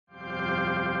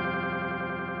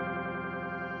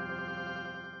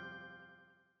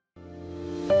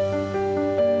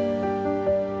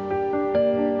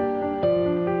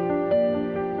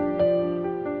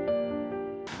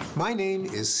My name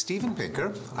is Steven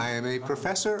Pinker. I am a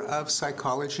professor of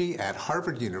psychology at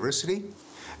Harvard University,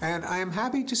 and I am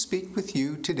happy to speak with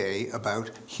you today about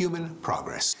human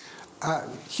progress.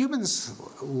 Humans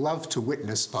love to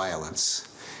witness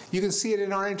violence. You can see it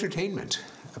in our entertainment.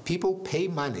 People pay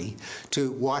money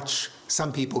to watch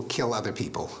some people kill other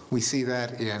people. We see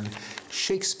that in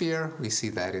Shakespeare, we see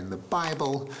that in the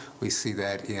Bible, we see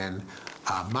that in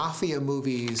mafia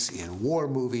movies, in war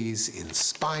movies, in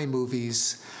spy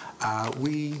movies.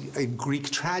 In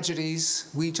Greek tragedies,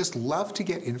 we just love to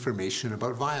get information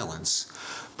about violence.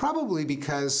 Probably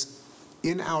because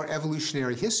in our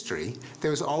evolutionary history,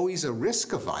 there was always a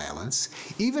risk of violence.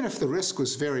 Even if the risk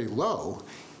was very low,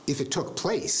 if it took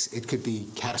place, it could be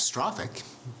catastrophic.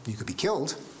 You could be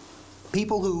killed.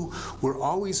 People who were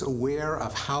always aware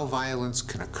of how violence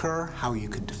can occur, how you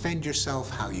can defend yourself,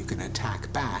 how you can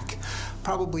attack back,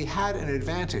 probably had an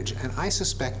advantage. And I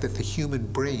suspect that the human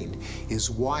brain is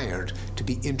wired to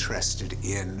be interested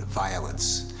in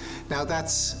violence. Now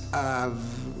that's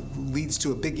leads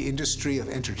to a big industry of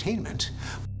entertainment.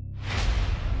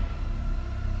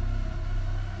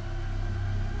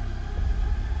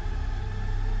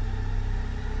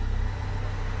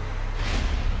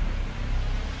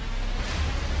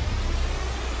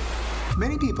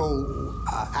 Many people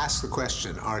ask the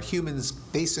question, are humans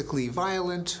basically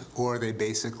violent, or are they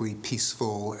basically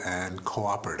peaceful and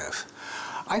cooperative?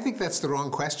 I think that's the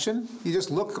wrong question. You just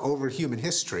look over human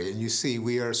history and you see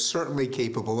we are certainly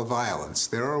capable of violence.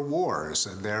 There are wars,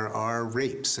 and there are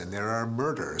rapes, and there are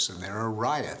murders, and there are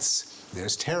riots.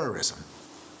 There's terrorism.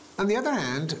 On the other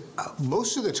hand,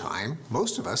 most of the time,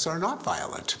 most of us are not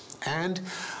violent. And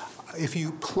if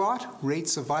you plot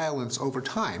rates of violence over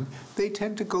time, they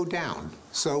tend to go down.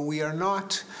 So we are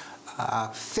not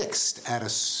fixed at a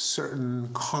certain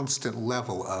constant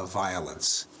level of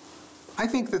violence. I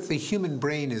think that the human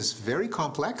brain is very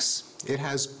complex. It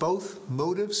has both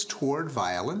motives toward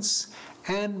violence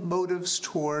and motives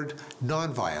toward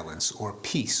nonviolence or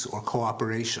peace or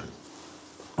cooperation.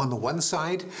 On the one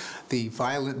side, the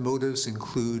violent motives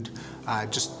include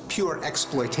just pure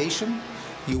exploitation.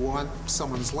 You want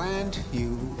someone's land,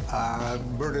 you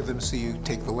murder them so you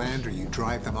take the land, or you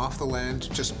drive them off the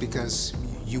land just because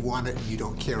you want it and you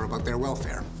don't care about their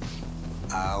welfare.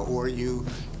 Or you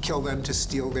kill them to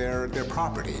steal their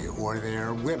property or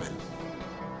their women.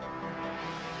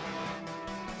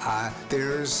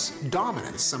 There's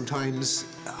dominance. Sometimes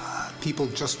people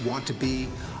just want to be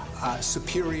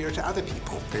superior to other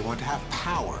people. They want to have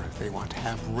power, they want to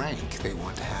have rank, they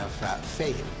want to have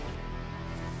fame.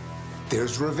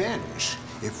 There's revenge.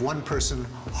 If one person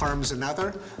harms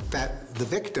another, that the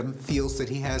victim feels that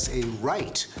he has a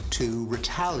right to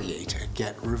retaliate and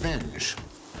get revenge.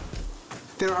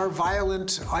 There are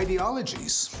violent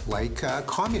ideologies, like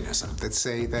communism, that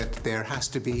say that there has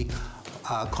to be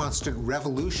constant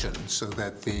revolution so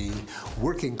that the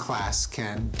working class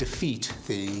can defeat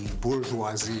the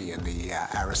bourgeoisie and the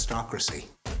aristocracy.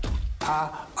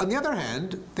 On the other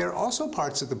hand, there are also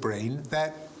parts of the brain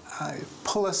that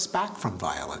pull us back from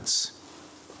violence.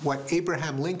 What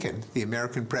Abraham Lincoln, the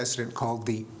American president, called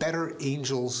the better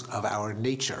angels of our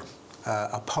nature,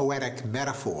 a poetic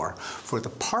metaphor for the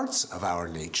parts of our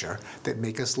nature that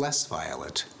make us less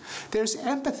violent. There's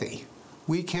empathy.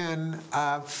 We can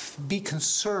be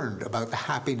concerned about the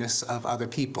happiness of other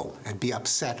people and be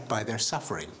upset by their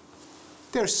suffering.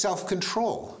 There's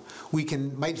self-control. We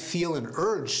might feel an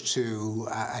urge to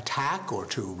attack or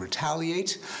to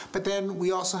retaliate, but then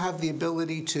we also have the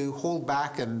ability to hold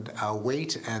back and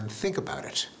wait and think about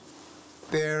it.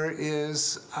 There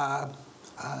is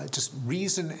just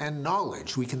reason and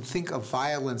knowledge. We can think of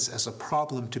violence as a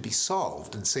problem to be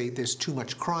solved and say there's too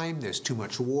much crime, there's too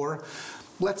much war.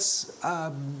 Let's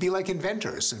be like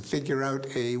inventors and figure out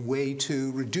a way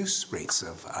to reduce rates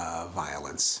of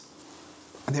violence.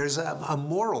 There's a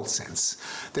moral sense.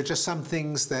 There are just some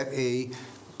things that a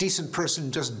decent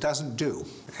person just doesn't do,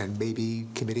 and maybe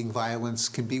committing violence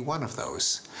can be one of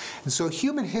those. And so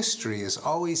human history is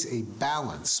always a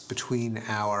balance between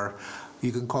our,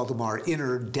 you can call them our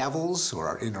inner devils or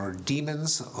our inner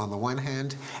demons on the one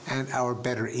hand, and our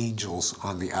better angels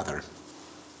on the other.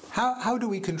 How do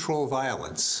we control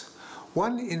violence?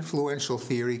 One influential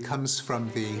theory comes from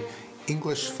the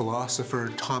English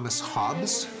philosopher Thomas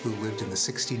Hobbes, who lived in the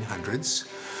 1600s,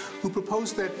 who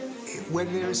proposed that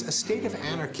when there's a state of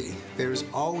anarchy, there's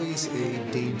always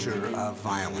a danger of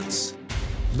violence.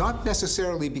 Not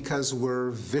necessarily because we're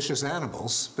vicious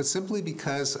animals, but simply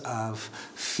because of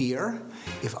fear.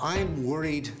 If I'm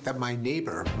worried that my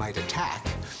neighbor might attack,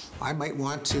 I might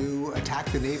want to attack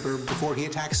the neighbor before he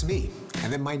attacks me.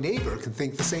 And then my neighbor can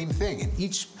think the same thing. And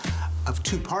each of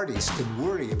two parties can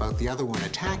worry about the other one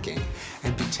attacking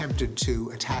and be tempted to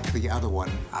attack the other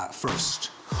one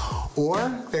first. Or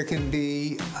there can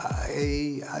be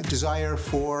a desire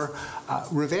for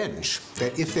revenge,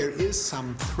 that if there is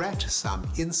some threat, some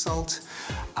insult,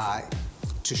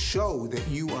 to show that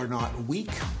you are not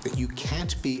weak, that you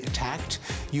can't be attacked,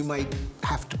 you might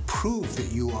have to prove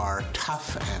that you are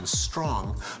tough and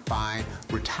strong by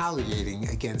retaliating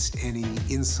against any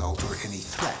insult or any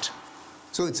threat.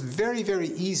 So it's very, very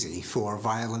easy for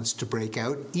violence to break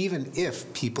out, even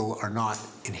if people are not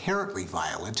inherently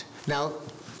violent. Now,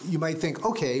 you might think,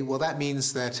 okay, well, that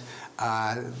means that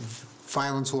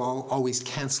violence will always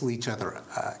cancel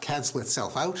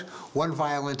itself out. One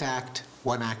violent act,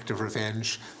 one act of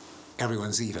revenge,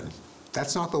 everyone's even.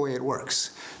 That's not the way it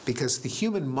works, because the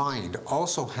human mind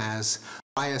also has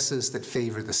biases that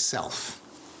favor the self.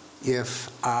 If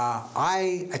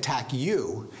I attack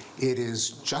you, it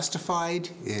is justified,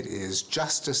 it is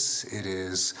justice, it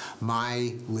is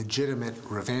my legitimate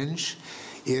revenge.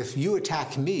 If you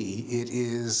attack me, it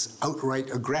is outright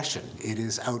aggression, it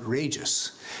is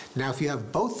outrageous. Now, if you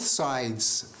have both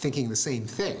sides thinking the same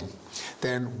thing,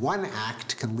 then one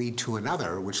act can lead to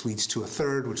another, which leads to a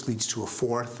third, which leads to a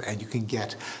fourth, and you can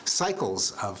get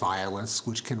cycles of violence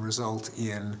which can result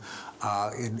in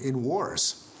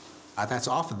wars. That's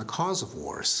often the cause of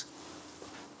wars.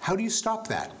 How do you stop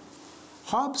that?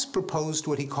 Hobbes proposed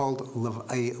what he called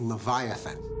a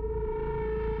leviathan.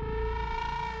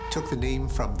 Took the name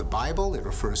from the Bible. It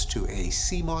refers to a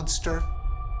sea monster.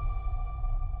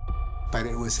 But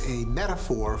it was a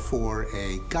metaphor for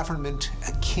a government,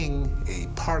 a king, a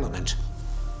parliament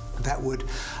that would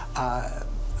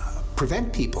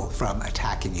prevent people from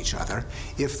attacking each other.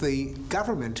 If the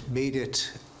government made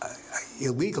it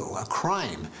illegal, a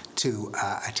crime to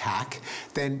attack,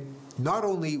 then not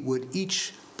only would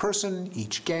each person,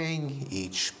 each gang,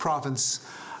 each province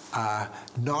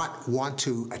not want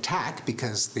to attack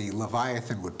because the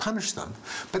Leviathan would punish them,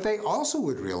 but they also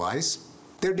would realize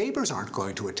their neighbors aren't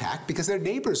going to attack because their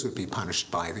neighbors would be punished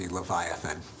by the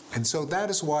Leviathan. And so that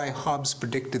is why Hobbes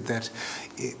predicted that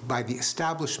by the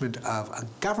establishment of a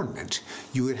government,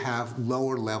 you would have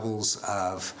lower levels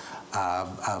of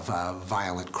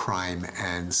violent crime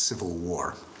and civil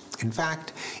war. In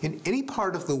fact, in any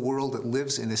part of the world that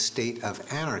lives in a state of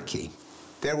anarchy,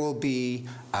 there will be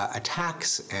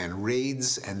attacks and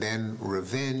raids and then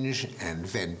revenge and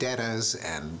vendettas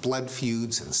and blood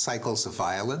feuds and cycles of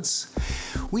violence.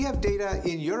 We have data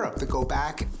in Europe that go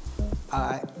back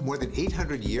more than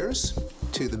 800 years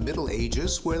to the Middle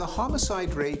Ages, where the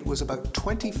homicide rate was about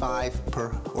 35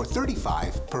 or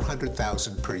 35 per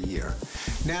 100,000 per year.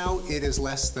 Now it is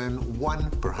less than 1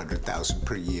 per 100,000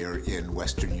 per year in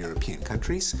Western European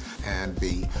countries, and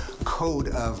the code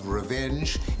of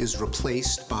revenge is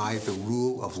replaced by the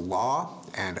rule of law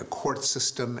and a court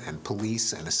system and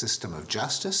police and a system of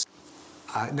justice.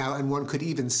 Now, and one could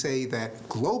even say that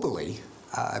globally,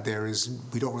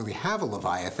 we don't really have a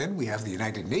Leviathan. We have the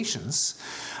United Nations,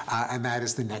 and that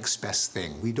is the next best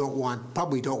thing. We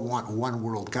probably don't want one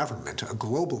world government, a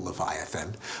global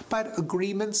Leviathan, but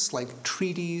agreements like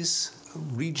treaties,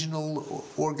 regional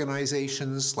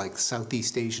organizations like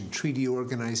Southeast Asian Treaty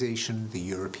Organization, the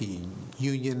European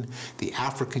Union, the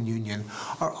African Union,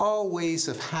 are all ways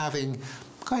of having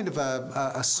kind of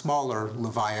a smaller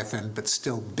Leviathan, but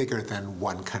still bigger than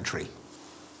one country.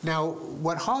 Now,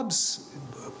 what Hobbes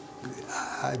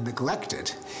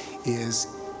neglected is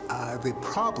the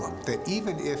problem that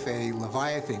even if a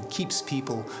Leviathan keeps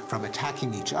people from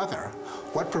attacking each other,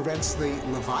 what prevents the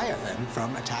Leviathan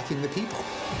from attacking the people?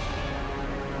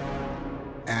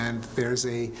 And there's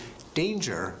a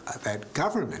danger that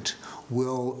government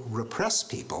will repress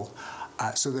people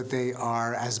so that they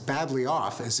are as badly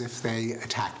off as if they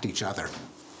attacked each other.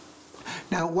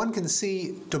 Now, one can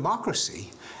see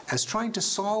democracy as trying to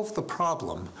solve the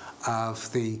problem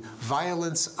of the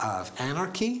violence of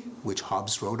anarchy, which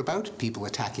Hobbes wrote about, people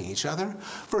attacking each other,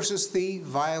 versus the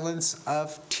violence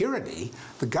of tyranny,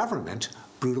 the government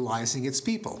brutalizing its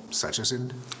people, such as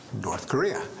in North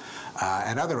Korea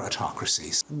and other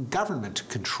autocracies. Government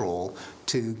control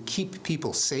to keep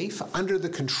people safe under the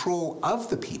control of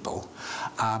the people,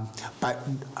 but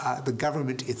the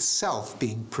government itself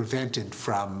being prevented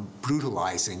from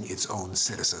brutalizing its own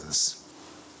citizens.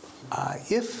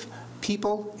 If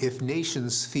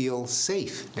nations feel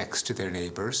safe next to their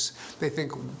neighbors, they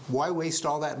think, why waste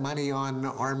all that money on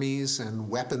armies and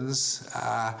weapons?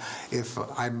 If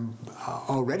I'm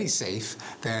already safe,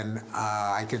 then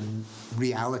I can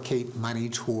reallocate money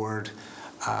toward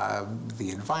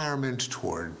the environment,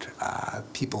 toward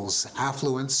people's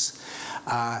affluence.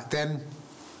 Then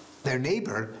Their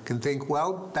neighbor can think,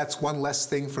 well, that's one less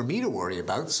thing for me to worry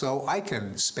about, so I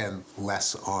can spend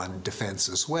less on defense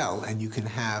as well. And you can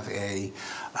have a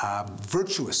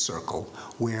virtuous circle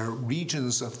where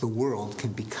regions of the world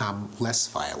can become less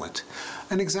violent.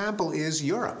 An example is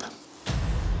Europe.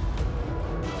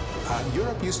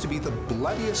 Europe used to be the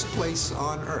bloodiest place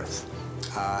on earth.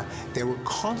 There were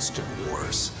constant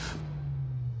wars.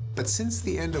 But since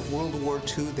the end of World War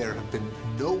II, there have been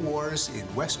no wars in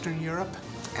Western Europe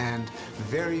and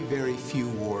very, very few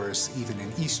wars even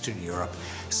in Eastern Europe.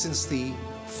 Since the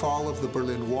fall of the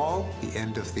Berlin Wall, the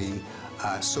end of the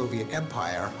Soviet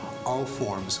Empire, all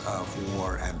forms of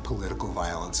war and political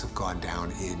violence have gone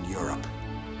down in Europe.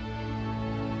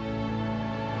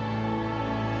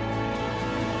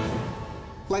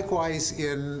 Likewise,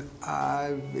 in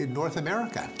North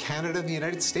America, Canada and the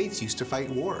United States used to fight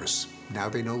wars. Now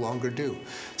they no longer do.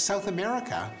 South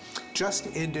America just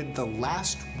ended the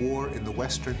last war in the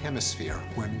Western Hemisphere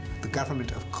when the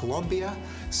government of Colombia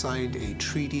signed a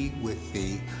treaty with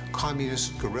the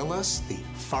communist guerrillas, the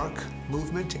FARC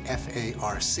movement,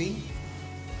 F-A-R-C.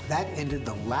 That ended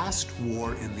the last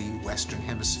war in the Western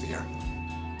Hemisphere.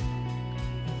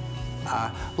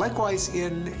 Likewise,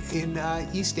 in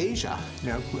East Asia,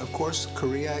 now, of course,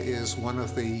 Korea is one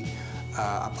of the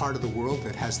a part of the world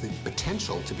that has the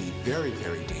potential to be very,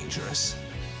 very dangerous.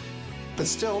 But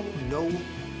still, no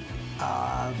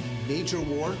major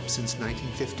war since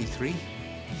 1953.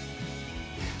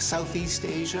 Southeast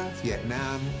Asia,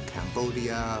 Vietnam,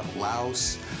 Cambodia,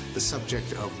 Laos, the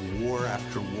subject of war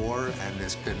after war, and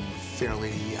has been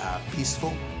fairly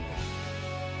peaceful.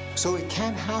 So it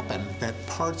can happen that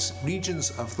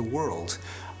regions of the world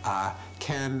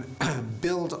can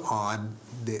build on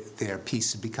their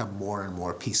peace and become more and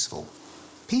more peaceful.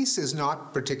 Peace is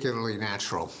not particularly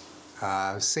natural.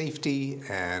 Safety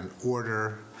and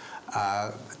order,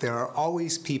 there are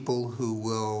always people who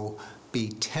will be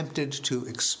tempted to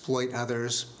exploit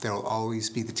others. There will always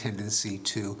be the tendency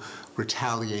to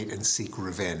retaliate and seek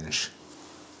revenge.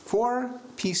 For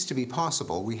peace to be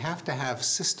possible, we have to have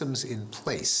systems in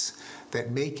place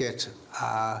that make it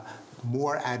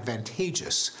more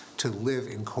advantageous to live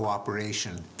in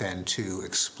cooperation than to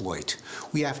exploit.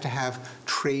 We have to have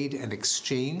trade and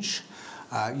exchange.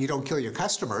 You don't kill your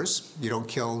customers, you don't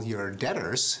kill your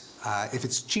debtors. If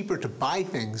it's cheaper to buy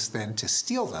things than to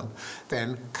steal them,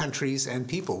 then countries and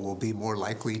people will be more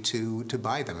likely to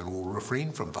buy them and will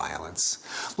refrain from violence.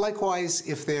 Likewise,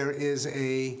 if there is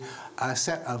a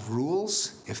set of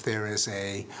rules, if there is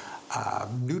a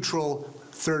neutral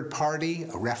third party,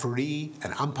 a referee,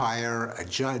 an umpire, a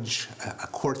judge, a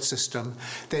court system,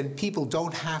 then people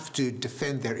don't have to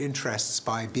defend their interests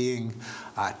by being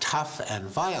tough and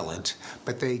violent,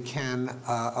 but they can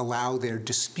allow their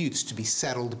disputes to be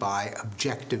settled by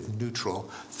objective, neutral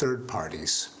third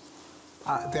parties.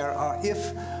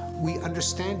 If we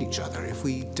understand each other, if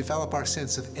we develop our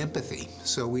sense of empathy,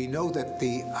 so we know that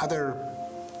the other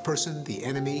person, the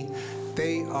enemy,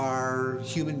 they are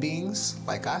human beings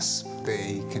like us.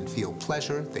 They can feel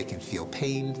pleasure, they can feel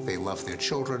pain, they love their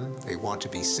children, they want to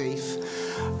be safe.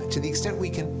 To the extent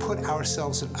we can put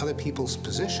ourselves in other people's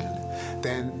position,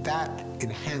 then that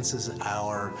enhances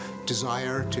our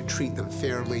desire to treat them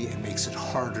fairly and makes it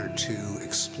harder to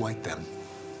exploit them.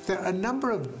 There are a number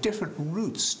of different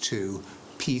routes to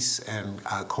peace and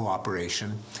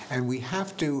cooperation, and we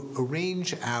have to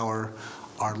arrange our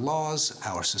laws,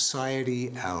 our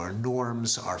society, our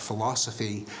norms, our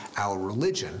philosophy, our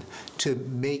religion to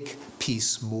make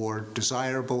peace more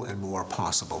desirable and more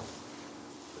possible.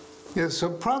 Yeah, so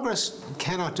progress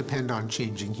cannot depend on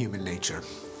changing human nature.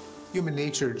 Human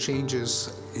nature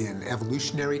changes in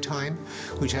evolutionary time,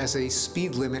 which has a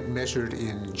speed limit measured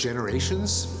in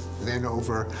generations. Then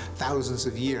over thousands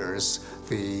of years,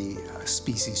 the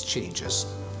species changes.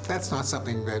 That's not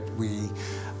something that we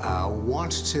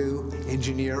want to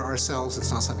engineer ourselves.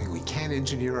 It's not something we can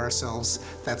engineer ourselves.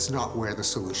 That's not where the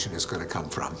solution is going to come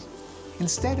from.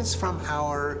 Instead, it's from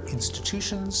our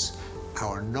institutions,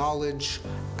 our knowledge,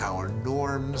 our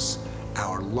norms,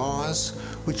 our laws,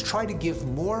 which try to give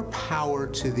more power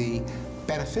to the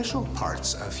beneficial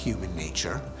parts of human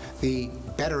nature, the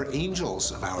better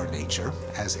angels of our nature,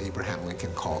 as Abraham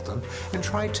Lincoln called them, and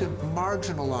try to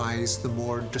marginalize the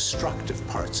more destructive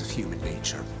parts of human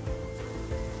nature.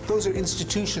 Those are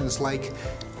institutions like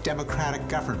democratic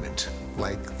government,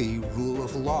 like the rule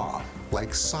of law,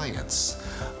 like science,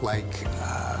 like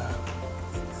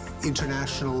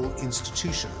international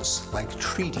institutions, like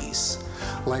treaties,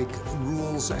 like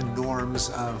rules and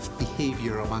norms of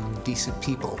behavior among decent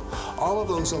people. All of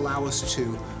those allow us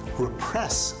to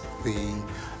repress the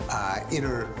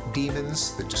inner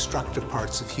demons, the destructive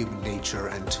parts of human nature,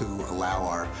 and to allow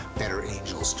our better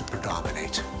angels to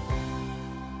predominate.